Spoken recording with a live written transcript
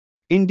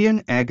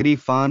Indian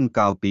agri-farm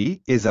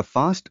cowpea is a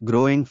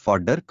fast-growing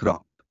fodder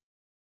crop.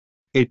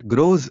 It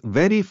grows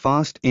very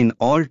fast in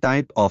all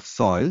type of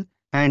soil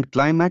and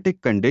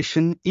climatic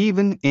condition,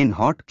 even in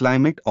hot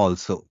climate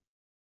also.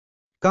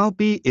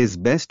 Cowpea is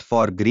best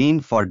for green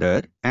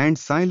fodder and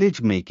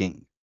silage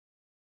making.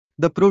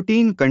 The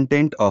protein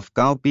content of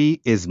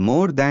cowpea is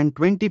more than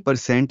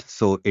 20%,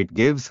 so it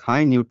gives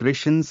high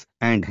nutrition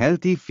and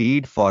healthy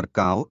feed for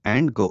cow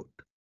and goat.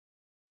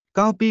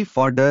 Cowpea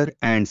fodder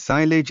and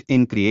silage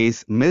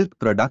increase milk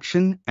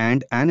production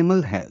and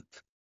animal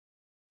health.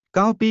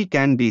 Cowpea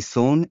can be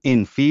sown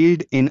in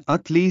field in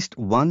at least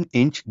 1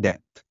 inch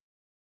depth.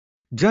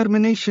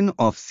 Germination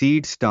of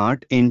seed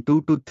start in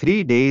 2 to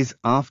 3 days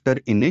after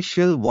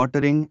initial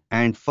watering,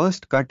 and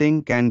first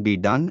cutting can be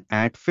done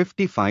at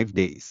 55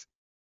 days.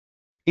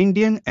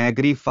 Indian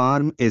Agri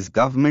Farm is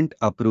government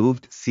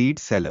approved seed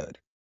seller.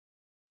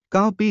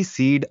 Cowpea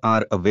seed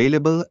are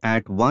available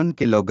at 1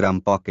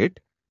 kilogram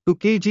pocket, 2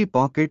 kg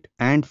pocket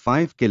and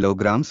 5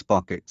 kilograms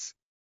pockets.